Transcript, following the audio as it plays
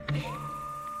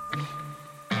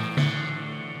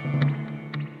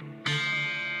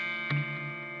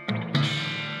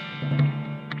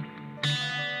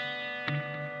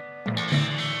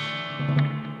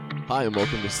Hi, and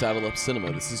welcome to Saddle Up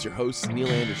Cinema. This is your host, Neil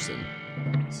Anderson.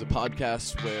 This is a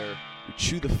podcast where we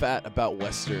chew the fat about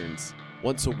Westerns.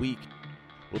 Once a week,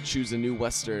 we'll choose a new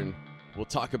Western. We'll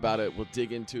talk about it. We'll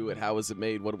dig into it. How was it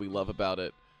made? What do we love about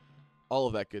it? All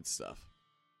of that good stuff.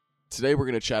 Today, we're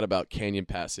going to chat about Canyon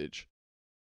Passage.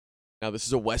 Now, this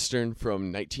is a Western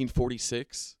from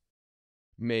 1946,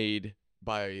 made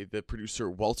by the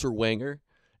producer Walter Wanger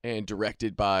and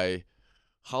directed by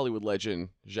Hollywood legend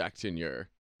Jacques Tourneur.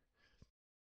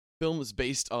 The film is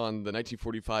based on the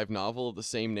 1945 novel of the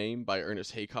same name by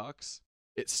Ernest Haycox.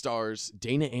 It stars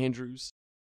Dana Andrews,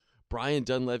 Brian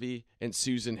Dunleavy, and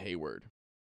Susan Hayward.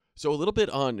 So a little bit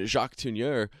on Jacques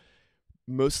Tourneur.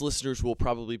 Most listeners will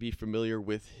probably be familiar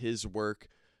with his work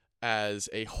as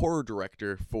a horror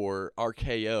director for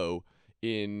RKO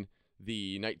in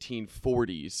the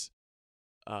 1940s.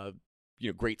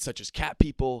 Greats such as Cat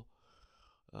People,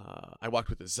 I Walked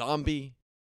with a Zombie,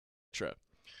 etc.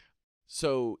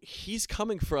 So he's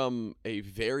coming from a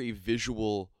very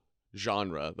visual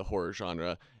genre, the horror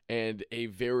genre, and a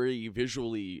very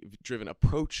visually driven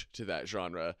approach to that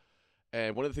genre.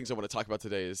 And one of the things I want to talk about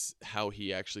today is how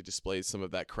he actually displays some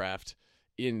of that craft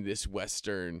in this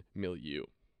Western milieu.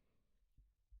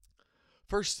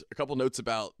 First, a couple notes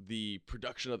about the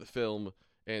production of the film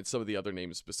and some of the other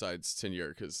names besides Tourneur,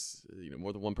 because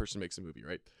more than one person makes a movie,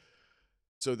 right?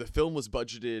 So the film was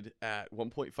budgeted at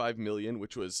 $1.5 million,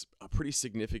 which was a pretty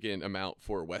significant amount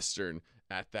for a Western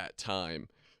at that time.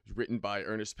 It was written by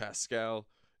Ernest Pascal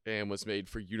and was made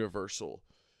for Universal.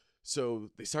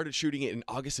 So they started shooting it in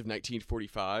August of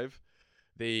 1945.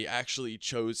 They actually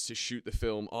chose to shoot the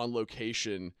film on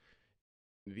location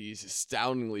in these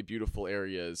astoundingly beautiful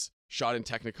areas, shot in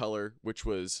Technicolor, which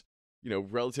was,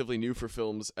 relatively new for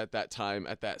films at that time,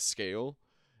 at that scale.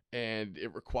 And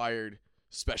it required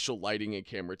special lighting and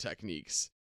camera techniques.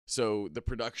 So the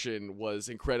production was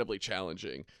incredibly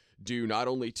challenging, due not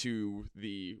only to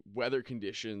the weather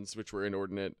conditions, which were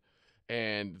inordinate,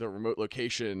 and the remote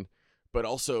location, but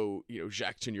also,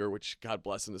 Jacques Tourneur, which, God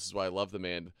bless him, this is why I love the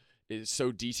man, is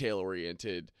so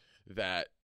detail-oriented that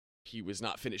he was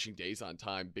not finishing days on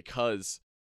time because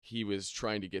he was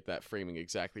trying to get that framing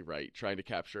exactly right, trying to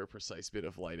capture a precise bit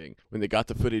of lighting. When they got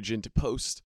the footage into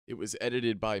post, it was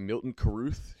edited by Milton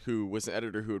Carruth, who was an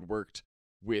editor who had worked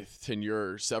with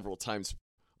Tourneur several times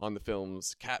on the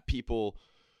films Cat People,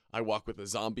 I Walk with a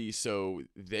Zombie, so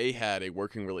they had a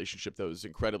working relationship that was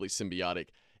incredibly symbiotic,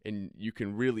 and you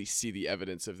can really see the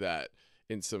evidence of that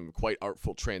in some quite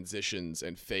artful transitions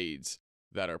and fades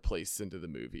that are placed into the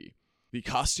movie. The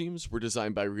costumes were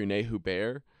designed by René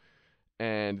Hubert,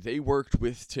 and they worked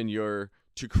with Tourneur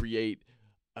to create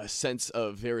a sense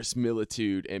of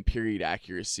verisimilitude and period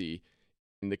accuracy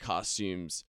in the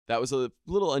costumes that was a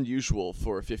little unusual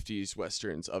for 50s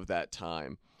Westerns of that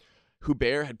time.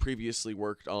 Hubert had previously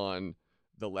worked on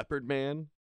The Leopard Man,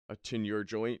 a Tourneur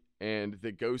joint, and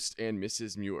The Ghost and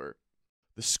Mrs. Muir.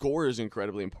 The score is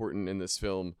incredibly important in this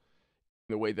film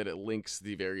in the way that it links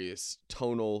the various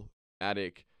tonal,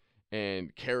 thematic,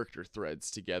 and character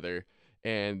threads together.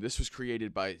 And this was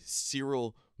created by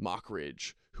Cyril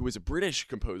Mockridge, who was a British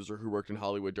composer who worked in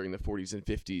Hollywood during the 40s and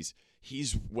 50s.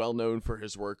 He's well known for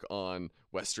his work on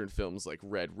Western films like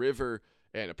Red River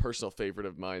and a personal favorite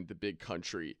of mine, The Big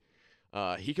Country.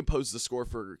 He composed the score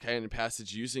for Canyon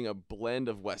Passage using a blend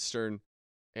of Western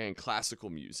and classical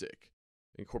music,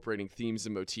 incorporating themes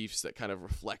and motifs that kind of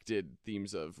reflected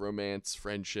themes of romance,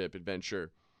 friendship,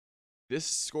 adventure. This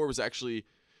score was actually,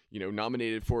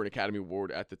 nominated for an Academy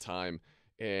Award at the time,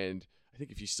 and I think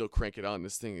if you still crank it on,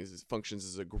 this thing functions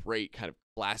as a great kind of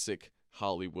classic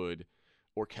Hollywood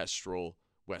orchestral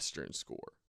Western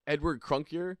score. Edward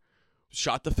Crunkier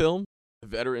shot the film, a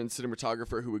veteran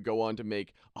cinematographer who would go on to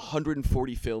make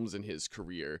 140 films in his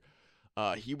career.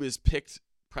 He was picked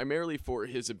primarily for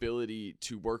his ability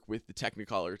to work with the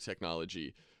Technicolor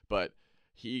technology, but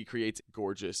he creates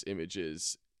gorgeous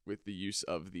images with the use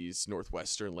of these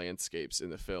Northwestern landscapes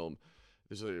in the film.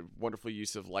 There's a wonderful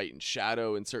use of light and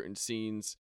shadow in certain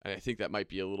scenes, and I think that might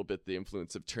be a little bit the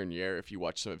influence of Tourneur if you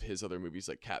watch some of his other movies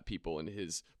like Cat People and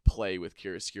his play with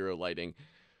chiaroscuro lighting.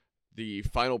 The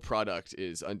final product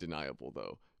is undeniable,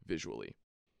 though, visually.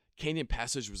 Canyon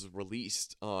Passage was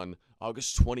released on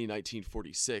August 20,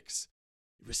 1946.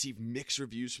 It received mixed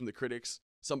reviews from the critics.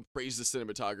 Some praised the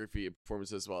cinematography and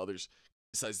performances, while others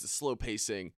criticized the slow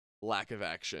pacing, lack of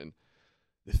action.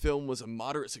 The film was a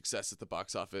moderate success at the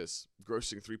box office,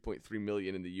 grossing $3.3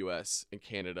 million in the US and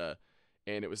Canada,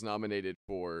 and it was nominated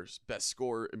for Best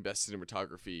Score and Best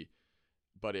Cinematography,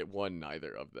 but it won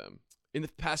neither of them. In the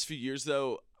past few years,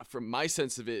 though, from my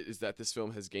sense of it, is that this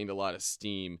film has gained a lot of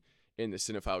steam in the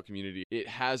cinephile community. It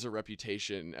has a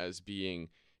reputation as being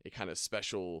a kind of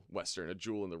special Western, a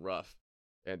jewel in the rough.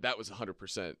 And that was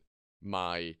 100%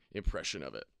 my impression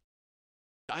of it.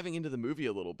 Diving into the movie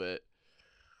a little bit,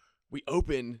 we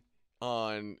open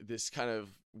on this kind of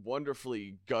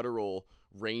wonderfully guttural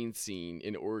rain scene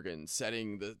in Oregon,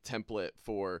 setting the template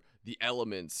for the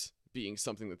elements being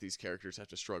something that these characters have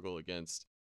to struggle against,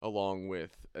 along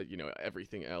with,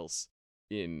 everything else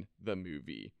in the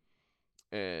movie.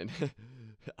 And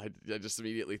I just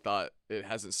immediately thought it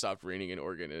hasn't stopped raining in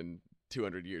Oregon in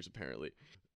 200 years, apparently.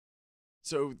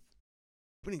 So,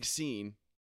 opening scene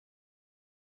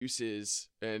uses,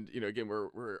 and again,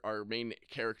 we're our main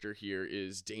character here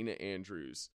is Dana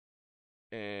Andrews,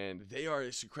 and they are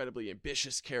this incredibly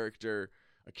ambitious character,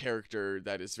 a character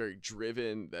that is very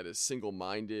driven, that is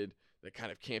single-minded, that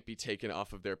kind of can't be taken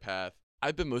off of their path.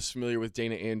 I've been most familiar with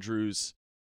Dana Andrews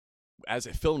as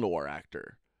a film noir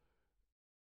actor.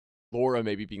 Laura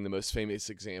maybe being the most famous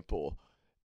example.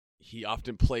 He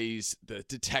often plays the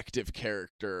detective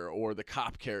character or the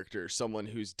cop character, someone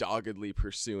who's doggedly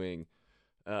pursuing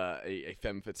a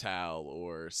femme fatale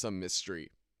or some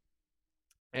mystery.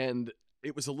 And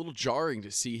it was a little jarring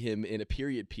to see him in a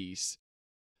period piece,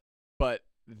 but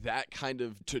that kind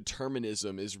of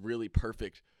determinism is really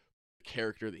perfect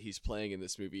character that he's playing in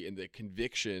this movie, and the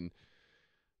conviction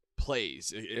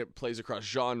plays. It plays across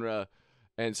genre,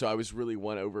 and so I was really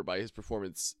won over by his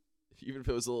performance. Even if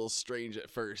it was a little strange at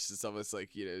first, it's almost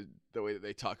like, the way that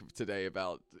they talk today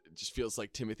about, it just feels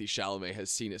like Timothée Chalamet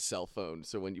has seen a cell phone.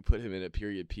 So when you put him in a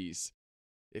period piece,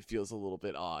 it feels a little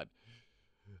bit odd.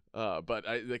 But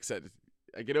like I said,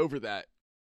 I get over that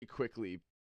quickly. It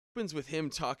opens with him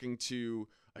talking to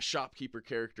a shopkeeper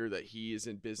character that he is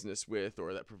in business with,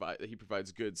 or that he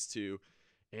provides goods to.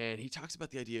 And he talks about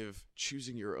the idea of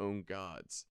choosing your own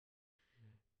gods.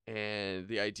 And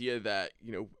the idea that,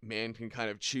 man can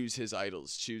kind of choose his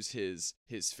idols, choose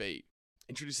his fate.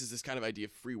 Introduces this kind of idea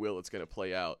of free will that's going to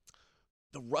play out.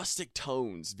 The rustic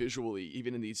tones visually,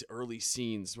 even in these early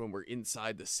scenes when we're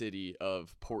inside the city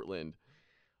of Portland,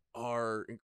 are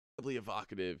incredibly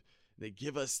evocative. They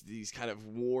give us these kind of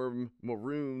warm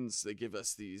maroons. They give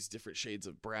us these different shades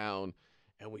of brown.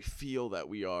 And we feel that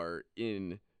we are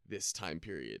in this time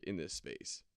period, in this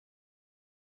space.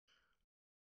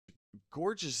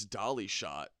 Gorgeous dolly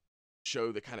shot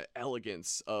show the kind of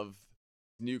elegance of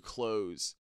new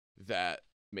clothes that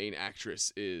main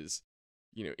actress is,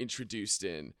 introduced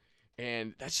in,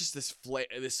 and that's just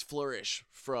this flourish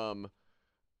from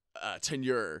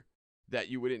tenure that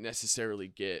you wouldn't necessarily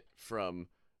get from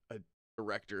a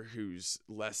director who's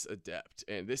less adept.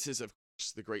 And this is, of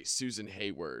course, the great Susan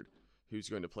Hayward, who's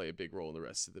going to play a big role in the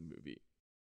rest of the movie.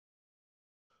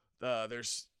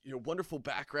 There's wonderful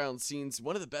background scenes.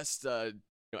 One of the best, I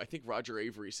think Roger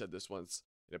Avery said this once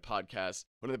in a podcast,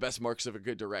 one of the best marks of a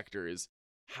good director is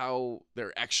how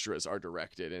their extras are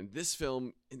directed. And this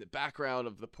film, in the background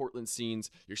of the Portland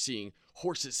scenes, you're seeing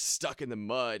horses stuck in the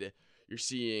mud. You're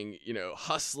seeing,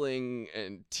 hustling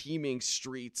and teeming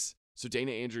streets. So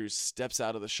Dana Andrews steps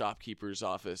out of the shopkeeper's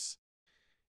office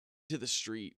to the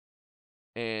street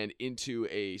and into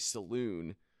a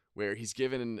saloon where he's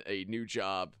given a new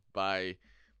job by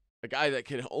a guy that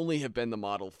could only have been the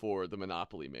model for the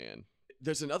Monopoly Man.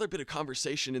 There's another bit of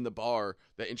conversation in the bar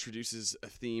that introduces a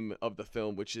theme of the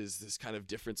film, which is this kind of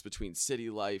difference between city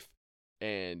life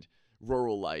and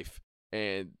rural life,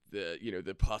 and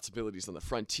the possibilities on the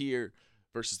frontier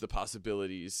versus the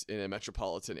possibilities in a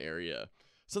metropolitan area.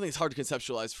 Something that's hard to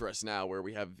conceptualize for us now, where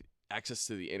we have access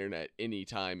to the internet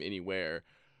anytime, anywhere,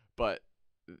 but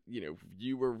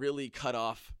you were really cut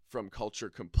off from culture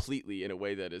completely in a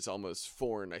way that is almost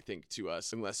foreign, I think, to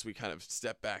us, unless we kind of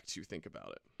step back to think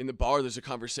about it. In the bar, there's a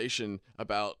conversation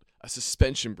about a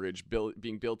suspension bridge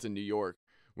being built in New York,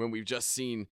 when we've just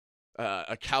seen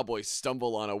a cowboy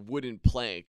stumble on a wooden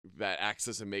plank that acts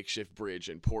as a makeshift bridge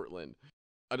in Portland.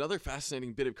 Another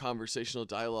fascinating bit of conversational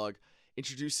dialogue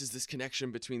introduces this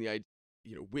connection between the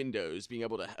idea, windows, being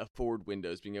able to afford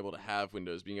windows, being able to have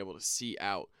windows, being able to see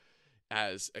out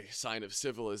as a sign of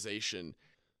civilization.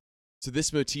 So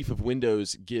this motif of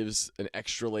windows gives an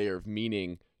extra layer of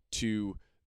meaning to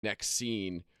next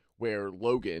scene, where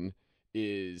Logan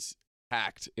is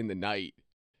hacked in the night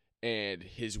and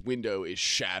his window is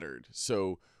shattered.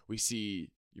 So we see,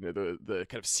 the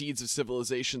kind of seeds of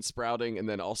civilization sprouting, and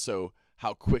then also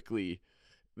how quickly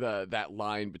that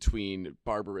line between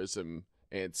barbarism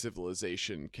and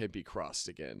civilization can be crossed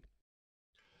again.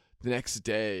 The next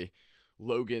day,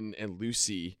 Logan and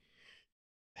Lucy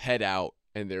head out,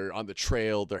 and they're on the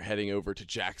trail. They're heading over to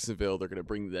Jacksonville. They're going to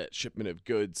bring that shipment of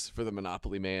goods for the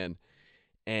Monopoly Man.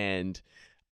 And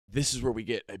this is where we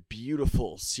get a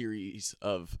beautiful series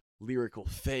of lyrical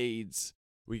fades.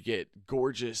 We get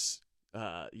gorgeous,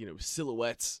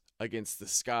 silhouettes against the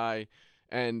sky,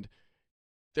 and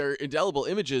they're indelible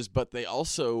images, but they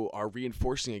also are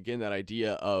reinforcing again that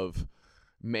idea of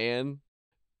man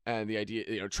and the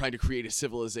idea, trying to create a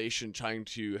civilization, trying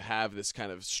to have this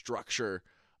kind of structure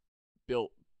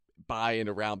built by and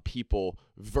around people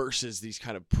versus these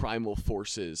kind of primal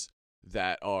forces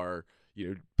that are,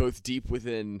 both deep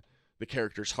within the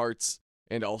characters' hearts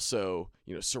and also,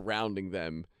 surrounding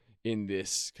them in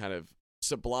this kind of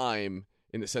sublime,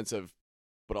 in the sense of,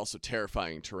 but also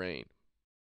terrifying terrain.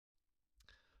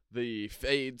 The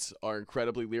fades are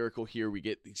incredibly lyrical here. We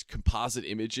get these composite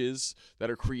images that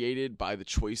are created by the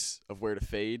choice of where to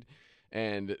fade,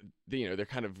 and they're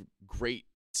kind of great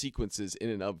sequences in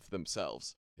and of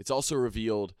themselves. It's also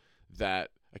revealed that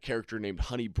a character named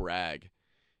Honey Bragg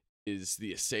is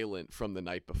the assailant from the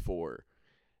night before.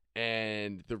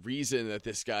 And the reason that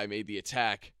this guy made the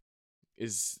attack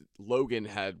is Logan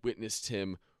had witnessed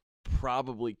him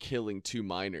probably killing 2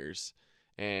 minors,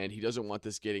 and he doesn't want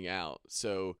this getting out.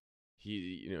 So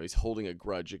he's holding a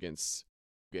grudge against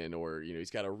Logan, or,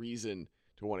 he's got a reason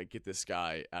to want to get this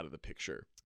guy out of the picture.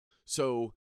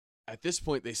 So at this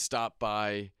point, they stop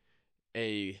by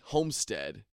a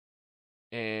homestead,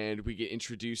 and we get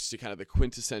introduced to kind of the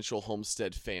quintessential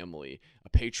homestead family, a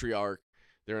patriarch.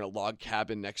 They're in a log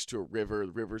cabin next to a river.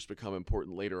 The rivers become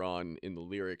important later on in the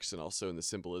lyrics and also in the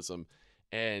symbolism.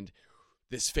 And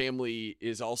this family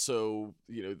is also,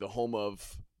 the home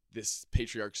of this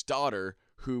patriarch's daughter,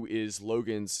 who is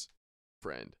Logan's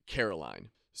friend, Caroline.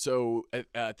 So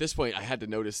at this point, I had to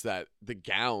notice that the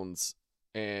gowns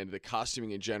and the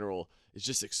costuming in general is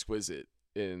just exquisite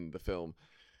in the film.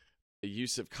 The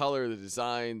use of color, the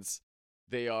designs,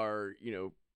 they are,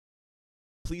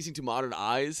 pleasing to modern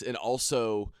eyes, and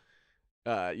also,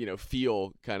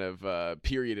 feel kind of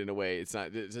period in a way. It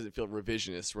doesn't feel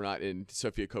revisionist. We're not in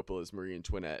Sofia Coppola's Marie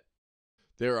Antoinette.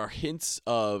 There are hints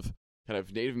of kind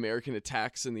of Native American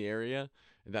attacks in the area,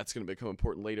 and that's going to become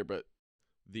important later, but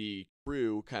the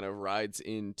crew kind of rides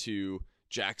into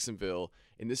Jacksonville,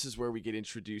 and this is where we get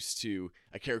introduced to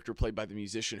a character played by the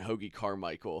musician Hoagy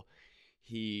Carmichael.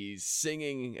 He's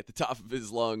singing at the top of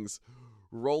his lungs,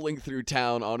 rolling through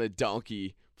town on a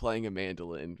donkey, playing a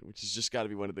mandolin, which has just got to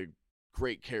be one of the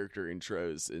great character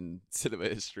intros in cinema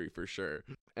history for sure.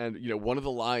 And, one of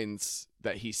the lines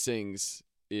that he sings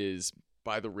is,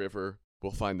 "By the river,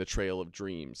 we'll find the trail of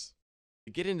dreams."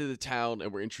 We get into the town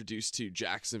and we're introduced to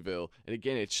Jacksonville. And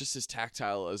again, it's just as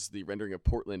tactile as the rendering of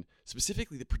Portland.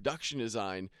 Specifically, the production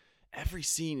design. Every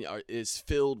scene is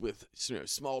filled with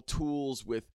small tools,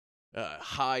 with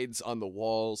hides on the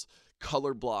walls,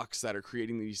 color blocks that are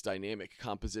creating these dynamic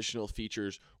compositional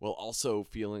features while also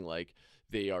feeling like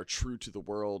they are true to the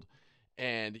world.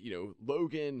 And,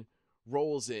 Logan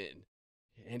rolls in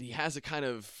and he has a kind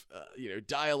of,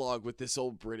 dialogue with this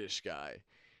old British guy.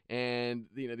 And,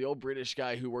 the old British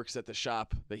guy who works at the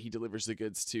shop that he delivers the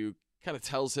goods to kind of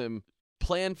tells him,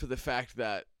 plan for the fact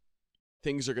that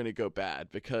things are going to go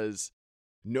bad, because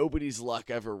nobody's luck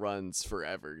ever runs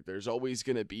forever. There's always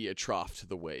going to be a trough to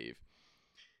the wave.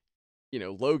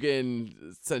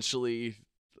 Logan, essentially,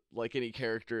 like any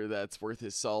character that's worth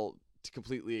his salt,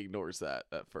 completely ignores that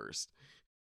at first.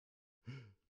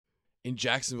 In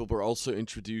Jacksonville, we're also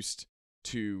introduced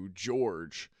to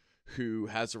George, who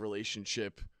has a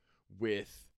relationship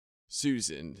with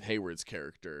Susan, Hayward's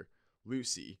character,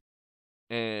 Lucy.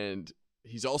 And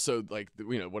he's also,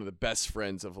 one of the best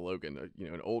friends of Logan,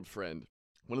 an old friend.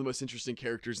 One of the most interesting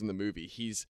characters in the movie.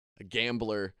 He's a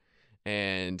gambler,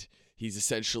 and he's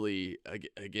essentially,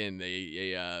 again,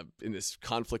 in this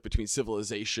conflict between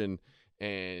civilization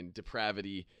and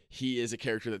depravity. He is a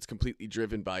character that's completely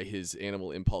driven by his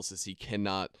animal impulses. He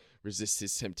cannot resist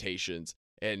his temptations,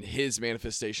 and his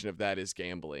manifestation of that is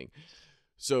gambling.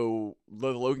 So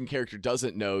the Logan character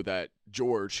doesn't know that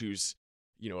George, who's,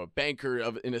 a banker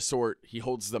in a sort, he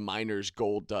holds the miners'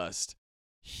 gold dust.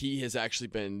 He has actually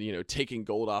been, taking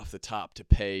gold off the top to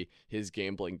pay his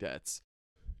gambling debts.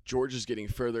 George is getting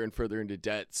further and further into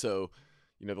debt, so,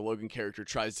 the Logan character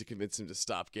tries to convince him to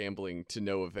stop gambling to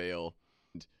no avail.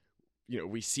 And,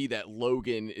 we see that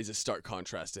Logan is a stark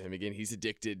contrast to him. Again, he's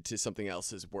addicted to something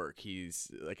else's work.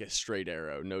 He's like a straight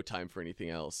arrow, no time for anything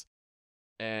else.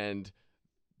 And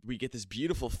we get this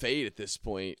beautiful fade at this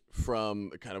point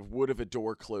from a kind of wood of a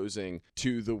door closing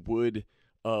to the wood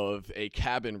of a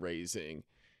cabin raising.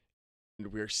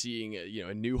 And we're seeing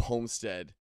a new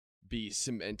homestead be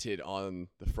cemented on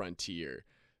the frontier.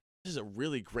 This is a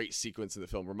really great sequence in the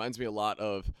film. Reminds me a lot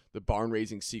of the barn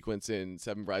raising sequence in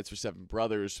Seven Brides for Seven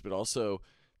Brothers, but also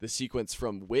the sequence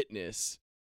from Witness,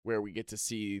 where we get to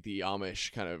see the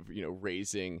Amish kind of,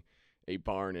 raising a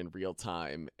barn in real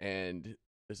time. And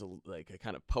there's a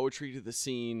kind of poetry to the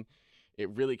scene. It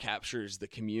really captures the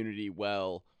community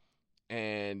well.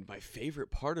 And my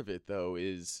favorite part of it, though,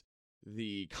 is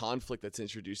the conflict that's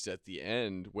introduced at the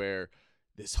end, where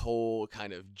this whole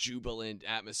kind of jubilant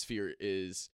atmosphere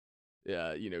is,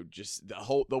 just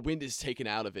the wind is taken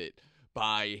out of it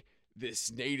by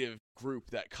this native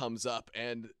group that comes up,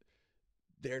 and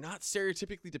they're not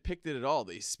stereotypically depicted at all.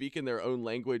 They speak in their own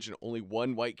language, and only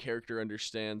one white character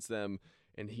understands them,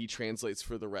 and he translates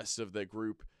for the rest of the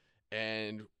group.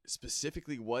 And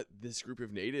specifically what this group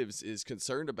of natives is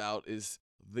concerned about is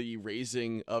the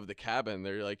raising of the cabin.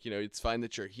 They're like, it's fine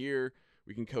that you're here,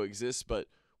 we can coexist, but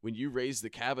when you raise the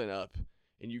cabin up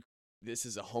and this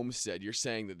is a homestead, you're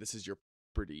saying that this is your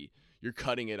property. You're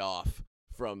cutting it off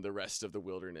from the rest of the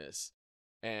wilderness.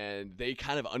 And they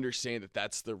kind of understand that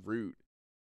that's the root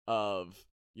of,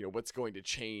 what's going to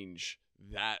change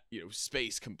that,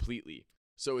 space completely.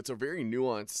 So it's a very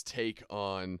nuanced take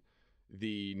on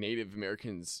the Native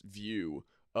Americans' view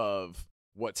of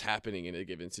what's happening in a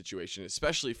given situation,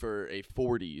 especially for a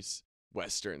 40s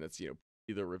Western that's,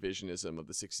 either revisionism of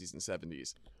the 60s and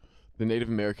 70s. The Native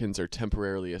Americans are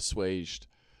temporarily assuaged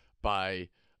by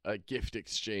a gift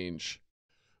exchange,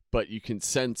 but you can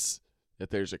sense that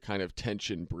there's a kind of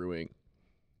tension brewing.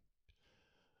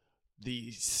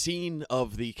 The scene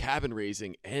of the cabin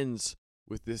raising ends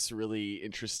with this really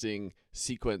interesting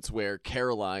sequence where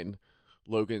Caroline,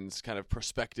 Logan's kind of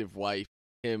prospective wife,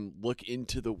 him look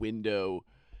into the window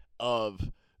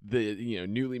of the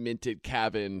newly minted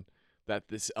cabin that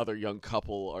this other young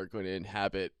couple are going to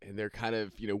inhabit, and they're kind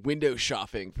of window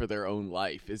shopping for their own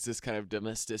life. Is this kind of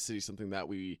domesticity something that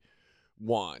we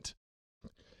want?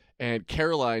 And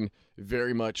Caroline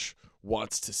very much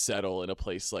wants to settle in a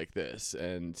place like this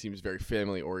and seems very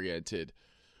family oriented.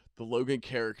 The Logan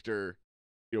character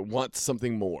wants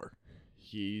something more.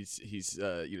 He's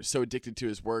so addicted to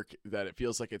his work that it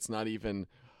feels like it's not even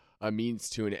a means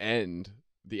to an end,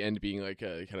 the end being like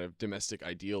a kind of domestic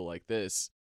ideal like this.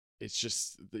 It's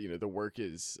just, the work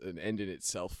is an end in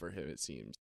itself for him, it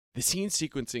seems. The scene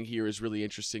sequencing here is really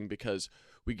interesting because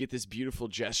we get this beautiful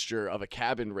gesture of a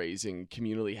cabin raising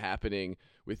communally happening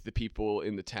with the people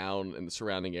in the town and the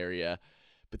surrounding area.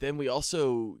 But then we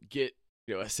also get,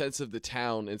 a sense of the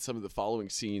town in some of the following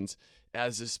scenes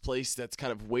as this place that's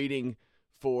kind of waiting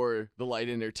for the light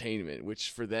entertainment, which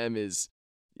for them is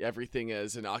everything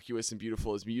as innocuous and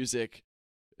beautiful as music,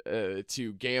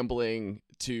 to gambling,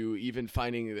 to even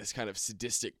finding this kind of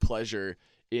sadistic pleasure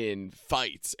in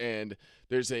fights. And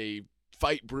there's a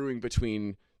fight brewing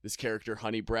between this character,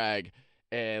 Honey Bragg,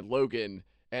 and Logan,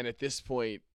 and at this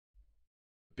point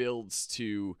builds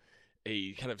to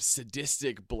a kind of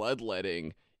sadistic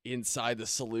bloodletting inside the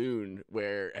saloon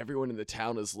where everyone in the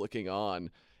town is looking on.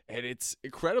 And it's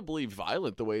incredibly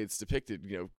violent the way it's depicted.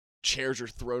 Chairs are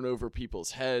thrown over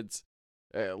people's heads.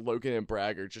 Logan and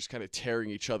Bragg are just kind of tearing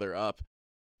each other up.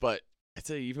 But I'd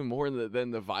say even more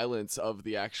than the violence of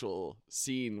the actual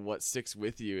scene, what sticks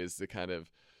with you is the kind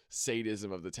of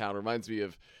sadism of the town. It reminds me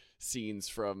of scenes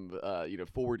from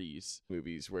 40s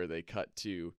movies where they cut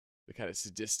to the kind of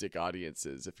sadistic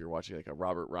audiences if you're watching like a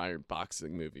Robert Ryan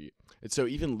boxing movie. And so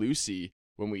even Lucy,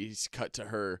 when we cut to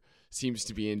her, seems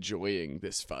to be enjoying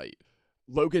this fight.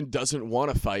 Logan doesn't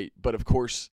want to fight, but of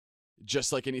course,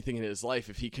 just like anything in his life,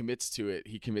 if he commits to it,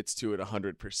 he commits to it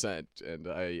 100%. And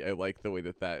I like the way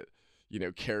that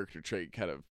character trait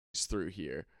kind of is through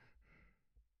here.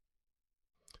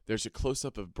 There's a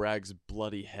close-up of Bragg's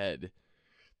bloody head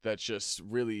that just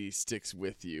really sticks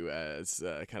with you as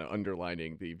kind of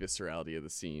underlining the viscerality of the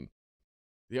scene.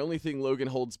 The only thing Logan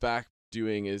holds back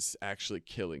doing is actually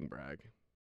killing Bragg.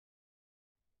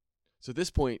 So at this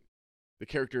point, the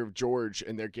character of George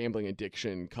and their gambling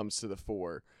addiction comes to the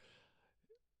fore.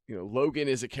 Logan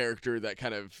is a character that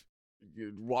kind of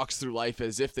walks through life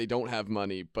as if they don't have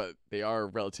money, but they are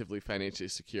relatively financially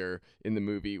secure in the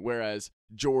movie, whereas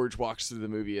George walks through the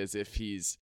movie as if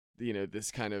he's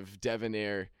this kind of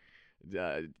debonair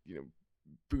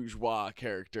bourgeois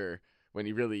character when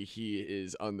he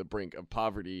is on the brink of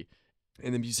poverty.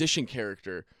 And the musician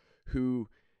character, who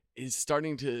is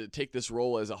starting to take this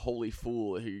role as a holy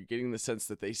fool, you're getting the sense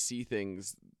that they see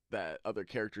things that other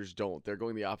characters don't. They're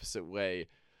going the opposite way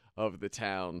of the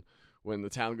town. When the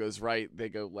town goes right, they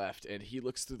go left, and he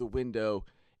looks through the window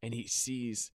and he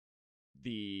sees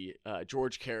the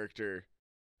George character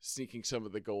sneaking some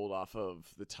of the gold off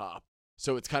of the top.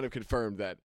 So it's kind of confirmed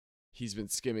that he's been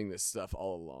skimming this stuff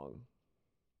all along.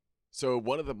 So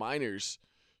one of the miners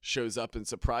shows up and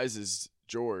surprises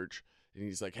George And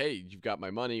he's like, hey, you've got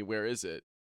my money. Where is it?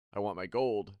 I want my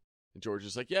gold. And George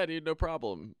is like, yeah, dude, no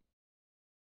problem.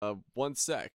 1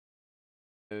 sec.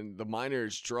 And the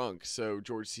miner's drunk. So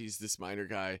George sees this miner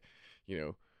guy,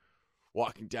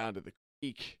 walking down to the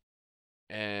creek.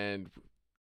 And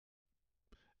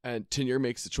Tenier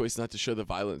makes the choice not to show the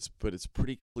violence, but it's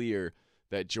pretty clear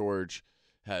that George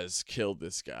has killed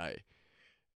this guy.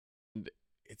 And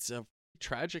it's a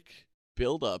tragic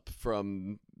build-up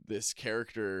from this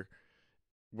character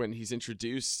when he's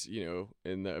introduced,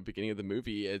 in the beginning of the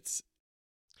movie. It's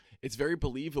very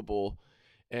believable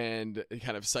and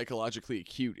kind of psychologically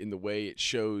acute in the way it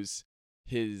shows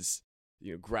his,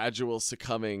 gradual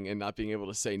succumbing and not being able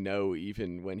to say no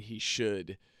even when he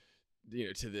should,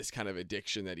 to this kind of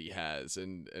addiction that he has.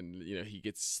 And he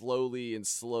gets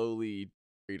slowly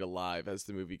buried alive as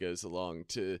the movie goes along.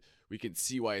 We can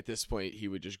see why at this point he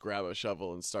would just grab a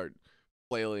shovel and start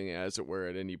flailing, as it were,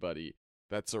 at anybody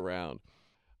that's around.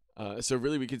 So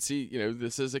really we can see,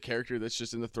 this is a character that's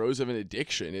just in the throes of an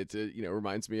addiction. It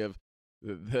reminds me of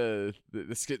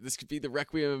this could be the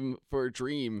Requiem for a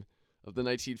Dream of the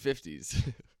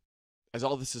 1950s. As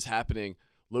all this is happening,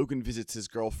 Logan visits his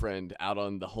girlfriend out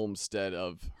on the homestead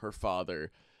of her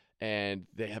father, and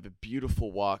they have a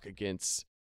beautiful walk against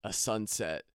a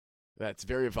sunset that's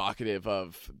very evocative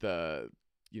of the,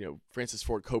 Francis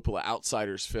Ford Coppola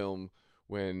Outsiders film,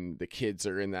 when the kids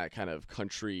are in that kind of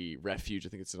country refuge. I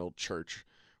think it's an old church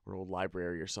or an old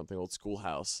library or something, old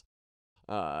schoolhouse.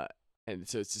 And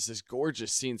so it's just this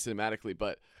gorgeous scene cinematically,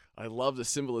 but I love the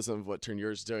symbolism of what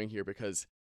Tenier is doing here, because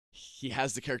he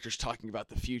has the characters talking about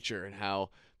the future and how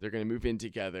they're going to move in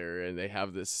together and they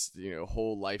have this,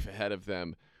 whole life ahead of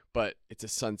them. But it's a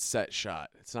sunset shot.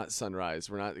 It's not sunrise.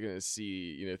 We're not going to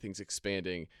see, things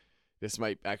expanding. This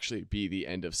might actually be the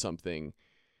end of something,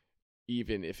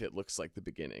 even if it looks like the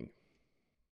beginning.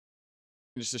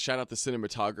 And just to shout out the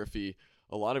cinematography,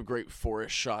 a lot of great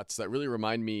forest shots that really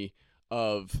remind me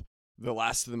of The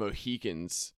Last of the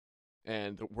Mohicans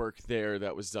and the work there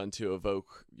that was done to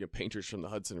evoke painters from the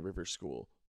Hudson River School.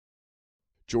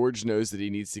 George knows that he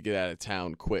needs to get out of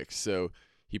town quick, so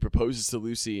he proposes to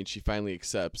Lucy and she finally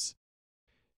accepts.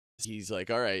 He's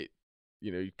like, all right,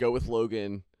 go with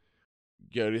Logan,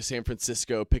 go to San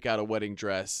Francisco, pick out a wedding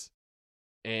dress.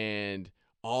 And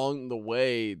on the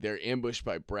way, they're ambushed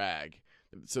by Bragg.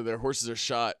 So their horses are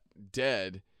shot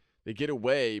dead. They get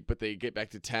away, but they get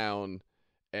back to town,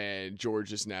 and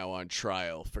George is now on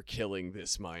trial for killing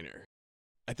this miner.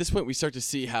 At this point, we start to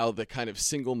see how the kind of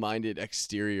single-minded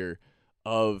exterior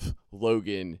of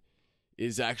Logan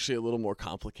is actually a little more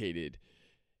complicated.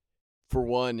 For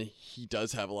one, he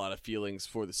does have a lot of feelings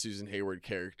for the Susan Hayward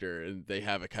character, and they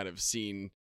have a kind of scene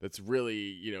that's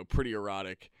really, pretty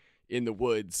erotic in the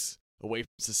woods, away from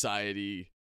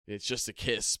society. It's just a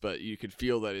kiss, but you could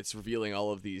feel that it's revealing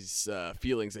all of these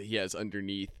feelings that he has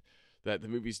underneath, that the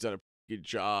movie's done a good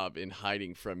job in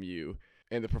hiding from you.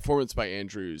 And the performance by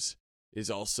Andrews is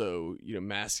also,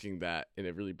 masking that in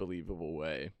a really believable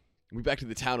way. We back to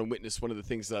the town and witness one of the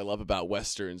things that I love about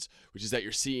Westerns, which is that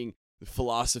you're seeing the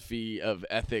philosophy of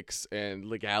ethics and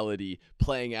legality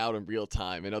playing out in real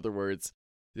time. In other words,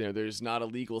 there's not a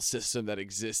legal system that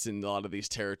exists in a lot of these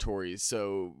territories,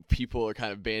 so people are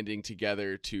kind of banding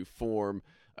together to form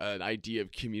an idea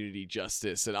of community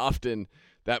justice, and often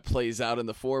that plays out in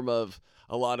the form of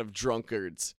a lot of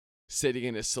drunkards sitting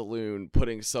in a saloon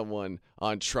putting someone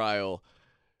on trial.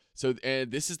 So,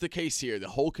 and this is the case here. The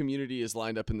whole community is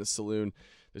lined up in the saloon.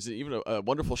 There's even a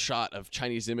wonderful shot of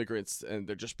Chinese immigrants, and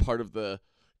they're just part of the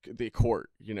court.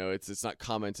 It's not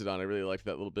commented on. I really like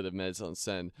that little bit of mise en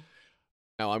scène.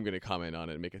 Now I'm going to comment on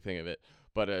it and make a thing of it,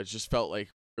 but it just felt like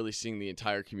really seeing the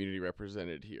entire community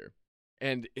represented here.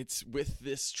 And it's with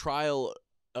this trial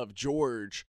of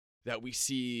George that we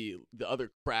see the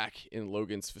other crack in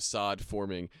Logan's facade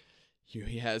forming.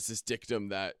 He has this dictum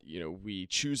that, we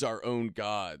choose our own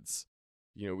gods.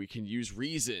 We can use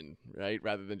reason, right,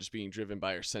 rather than just being driven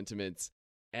by our sentiments.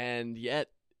 And yet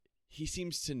he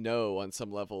seems to know on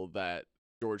some level that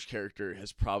George character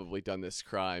has probably done this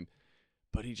crime,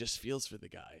 but he just feels for the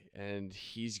guy, and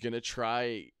he's going to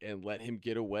try and let him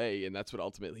get away. And that's what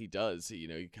ultimately he does.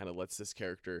 He kind of lets this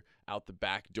character out the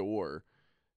back door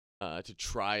to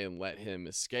try and let him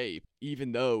escape,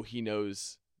 even though he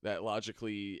knows that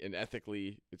logically and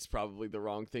ethically it's probably the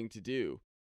wrong thing to do.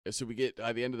 So we get,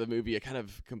 at the end of the movie, a kind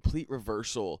of complete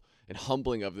reversal and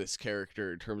humbling of this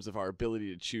character in terms of our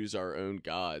ability to choose our own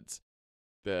gods.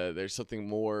 There's something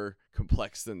more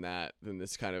complex than that, than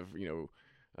this kind of,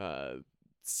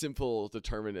 simple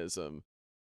determinism.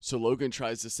 So Logan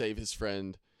tries to save his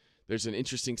friend. There's an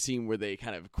interesting scene where they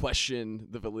kind of question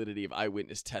the validity of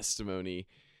eyewitness testimony.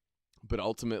 but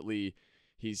ultimately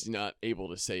he's not able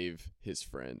to save his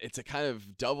friend. It's a kind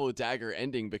of double dagger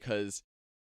ending because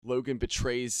Logan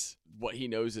betrays what he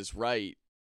knows is right,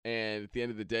 and at the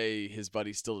end of the day, his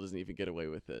buddy still doesn't even get away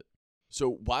with it. So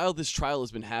while this trial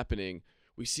has been happening,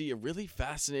 we see a really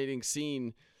fascinating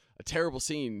scene, a terrible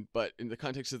scene, but in the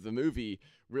context of the movie,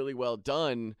 really well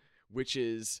done, which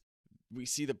is we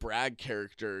see the Bragg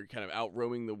character kind of out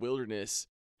roaming the wilderness,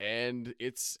 and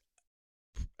it's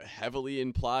heavily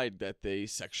implied that they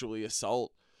sexually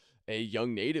assault a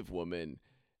young native woman.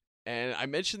 And I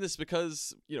mention this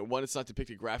because, one, it's not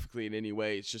depicted graphically in any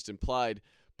way, it's just implied,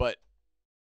 but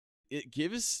it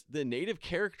gives the native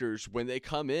characters, when they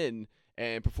come in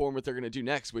and perform what they're going to do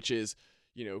next, which is,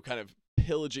 kind of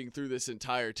pillaging through this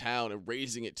entire town and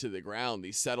razing it to the ground,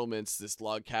 these settlements, this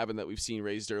log cabin that we've seen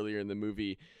razed earlier in the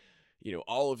movie,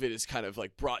 all of it is kind of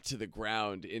like brought to the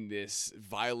ground in this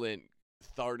violent,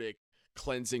 cathartic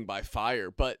cleansing by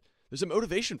fire. But there's a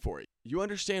motivation for it. You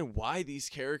understand why these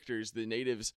characters, the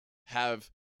natives, have,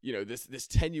 this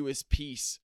tenuous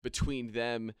peace between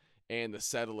them and the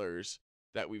settlers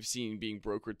that we've seen being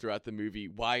brokered throughout the movie,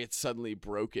 why it's suddenly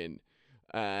broken.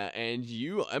 And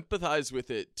you empathize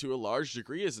with it to a large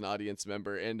degree as an audience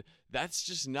member, and that's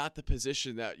just not the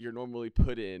position that you're normally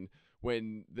put in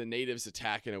when the natives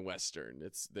attack in a Western.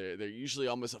 They're usually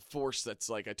almost a force that's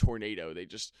like a tornado. They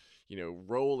just,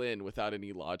 roll in without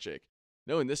any logic.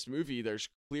 No, in this movie, there's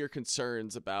clear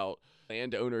concerns about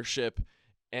land ownership,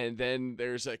 and then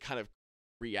there's a kind of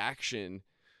reaction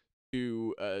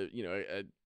to, a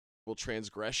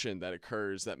transgression that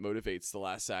occurs that motivates the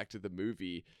last act of the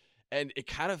movie. And it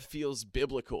kind of feels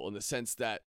biblical in the sense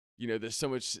that, there's so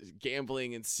much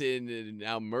gambling and sin and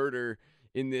now murder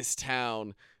in this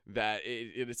town that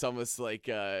it's almost like,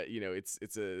 it's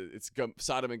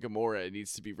Sodom and Gomorrah. It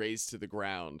needs to be razed to the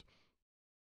ground.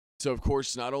 So, of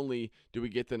course, not only do we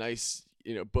get the nice,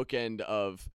 bookend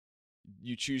of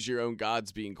you choose your own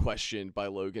gods being questioned by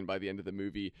Logan by the end of the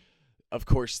movie, of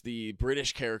course, the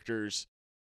British characters,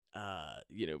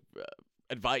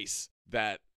 advice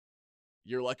that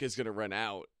your luck is going to run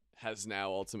out has now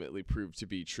ultimately proved to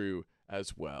be true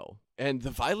as well. And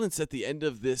the violence at the end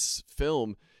of this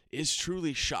film is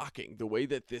truly shocking. The way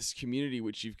that this community,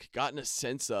 which you've gotten a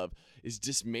sense of, is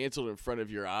dismantled in front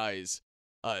of your eyes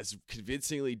is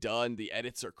convincingly done. The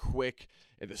edits are quick,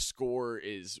 and the score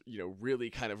is, really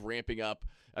kind of ramping up.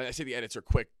 And I say the edits are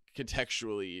quick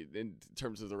contextually in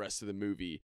terms of the rest of the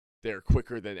movie. They're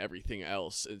quicker than everything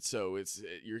else, and so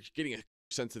you're getting a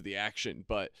sense of the action,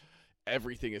 but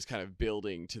everything is kind of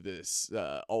building to this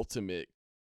ultimate.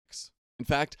 In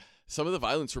fact, some of the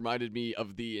violence reminded me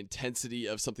of the intensity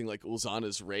of something like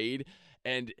Ulzana's Raid,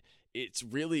 and it's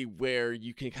really where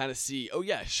you can kind of see, oh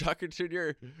yeah, Jacques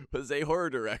Tourneur was a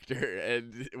horror director,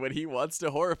 and when he wants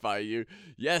to horrify you,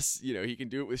 yes, he can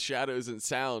do it with shadows and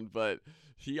sound, but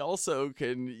he also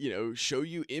can, show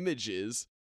you images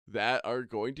that are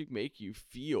going to make you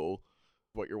feel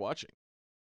what you're watching.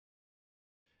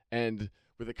 And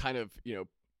with a kind of,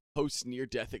 post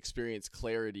near-death experience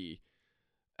clarity,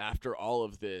 after all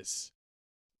of this,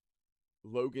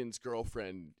 Logan's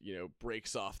girlfriend,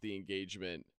 breaks off the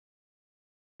engagement,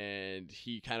 and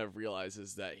he kind of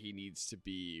realizes that he needs to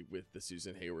be with the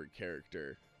Susan Hayward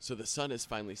character. So the sun is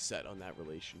finally set on that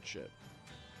relationship.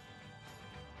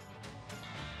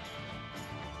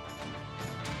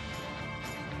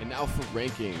 And now for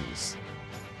rankings.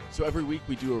 So every week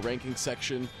we do a ranking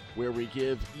section where we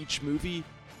give each movie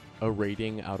a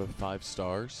rating out of 5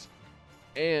 stars.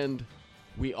 And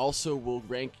we also will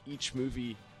rank each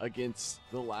movie against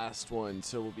the last one.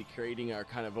 So we'll be creating our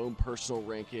kind of own personal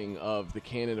ranking of the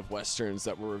canon of Westerns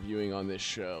that we're reviewing on this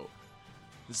show.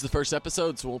 This is the first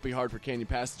episode, so it won't be hard for Canyon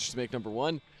Passage to make number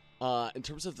 1. In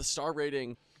terms of the star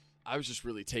rating, I was just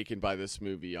really taken by this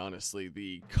movie, honestly.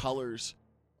 The colors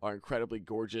are incredibly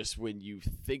gorgeous when you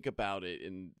think about it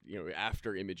and,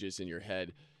 after images in your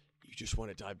head, you just want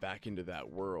to dive back into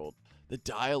that world. The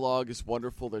dialogue is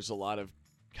wonderful. There's a lot of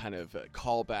kind of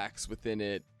callbacks within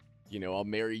it. I'll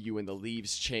marry you when the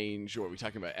leaves change, or are we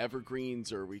talking about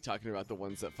evergreens, or are we talking about the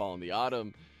ones that fall in the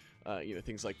autumn?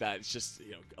 Things like that. It's just,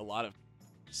 a lot of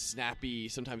snappy,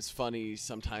 sometimes funny,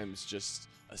 sometimes just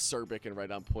acerbic and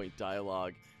right on point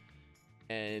dialogue.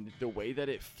 And the way that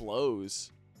it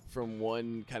flows from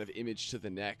one kind of image to the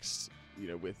next,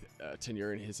 with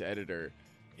Tourneur and his editor,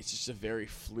 it's just a very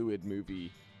fluid movie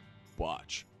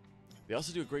watch. They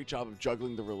also do a great job of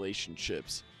juggling the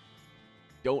relationships.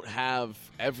 Don't have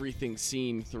everything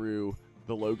seen through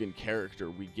the Logan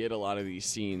character. We get a lot of these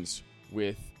scenes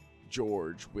with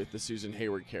George, with the Susan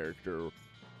Hayward character,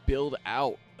 build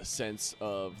out a sense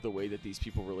of the way that these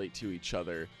people relate to each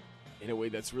other. in a way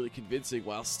that's really convincing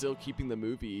while still keeping the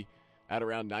movie at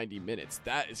around 90 minutes.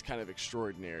 That is kind of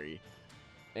extraordinary.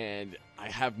 And I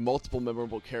have multiple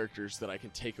memorable characters that I can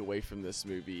take away from this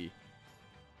movie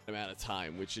amount of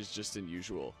time, which is just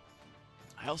unusual.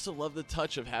 I also love the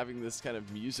touch of having this kind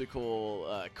of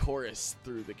musical chorus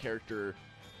through the character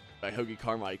by Hoagie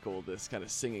Carmichael, this kind of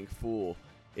singing fool.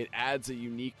 It adds a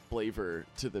unique flavor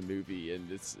to the movie,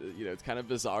 and it's it's kind of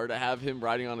bizarre to have him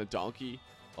riding on a donkey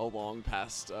along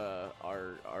past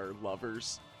our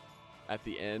lovers at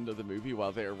the end of the movie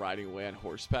while they're riding away on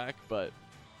horseback, but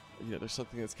there's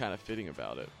something that's kind of fitting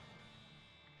about it.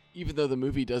 Even though the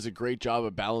movie does a great job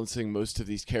of balancing most of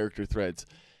these character threads,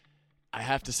 I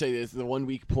have to say that the one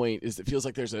weak point is it feels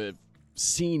like there's a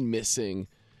scene missing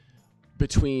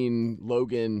between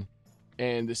Logan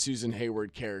and the Susan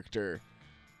Hayward character.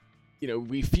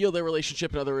 We feel their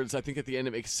relationship. In other words, I think at the end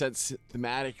it makes sense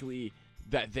thematically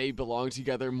that they belong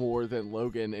together more than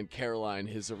Logan and Caroline,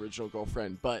 his original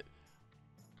girlfriend, but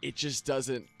it just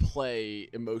doesn't play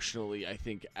emotionally, I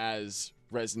think, as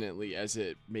resonantly as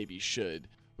it maybe should.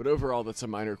 But overall, that's a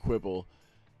minor quibble,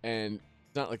 and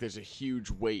it's not like there's a huge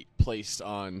weight placed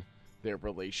on their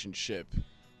relationship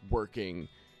working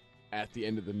at the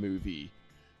end of the movie.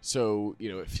 So,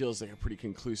 it feels like a pretty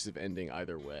conclusive ending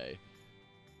either way.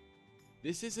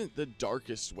 This isn't the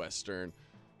darkest Western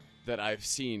that I've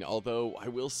seen, although I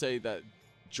will say that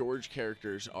George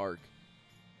character's arc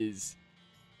is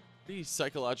pretty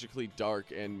psychologically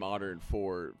dark and modern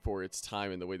for its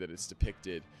time and the way that it's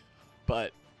depicted.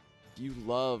 But you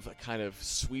love a kind of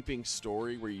sweeping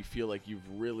story where you feel like you've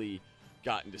really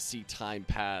gotten to see time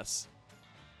pass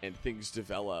and things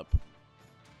develop,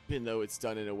 even though it's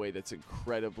done in a way that's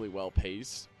incredibly well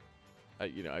paced.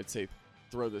 I'd say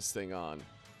throw this thing on.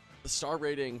 The star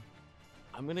rating,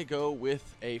 I'm going to go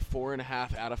with a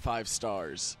 4.5 out of 5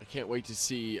 stars. I can't wait to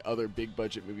see other big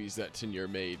budget movies that Teneur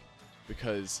made,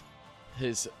 because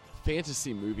his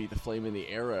fantasy movie, The Flame and the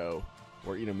Arrow,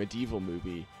 or, medieval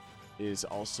movie, is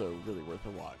also really worth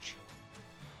a watch.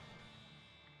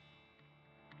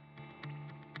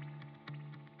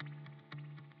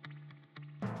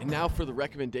 And now for the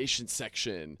recommendation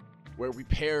section, where we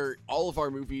pair all of our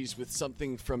movies with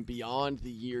something from beyond the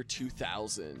year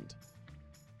 2000.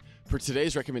 For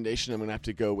today's recommendation, I'm going to have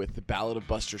to go with The Ballad of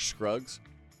Buster Scruggs.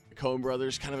 The Coen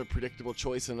Brothers, kind of a predictable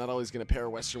choice. I'm not always going to pair a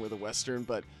Western with a Western,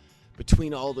 but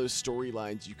between all those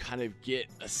storylines, you kind of get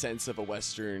a sense of a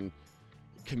Western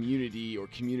community or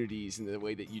communities in the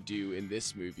way that you do in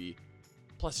this movie.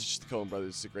 Plus, it's just the Coen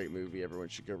Brothers. It's a great movie. Everyone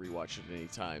should go rewatch it at any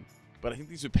time. But I think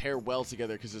these would pair well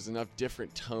together because there's enough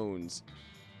different tones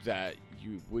that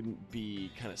you wouldn't be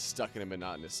kind of stuck in a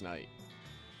monotonous night.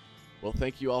 Well,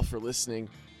 thank you all for listening.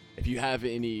 If you have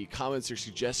any comments or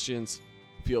suggestions,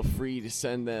 feel free to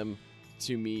send them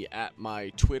to me at my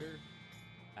Twitter,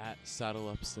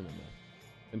 @SaddleUpCinema.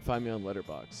 And find me on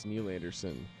Letterboxd, Neil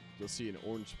Anderson. You'll see an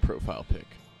orange profile pic.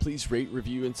 Please rate,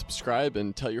 review, and subscribe,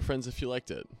 and tell your friends if you liked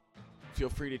it. Feel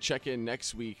free to check in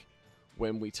next week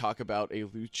when we talk about a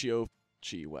Lucio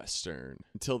Fulci Western.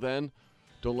 Until then,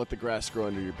 don't let the grass grow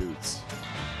under your boots.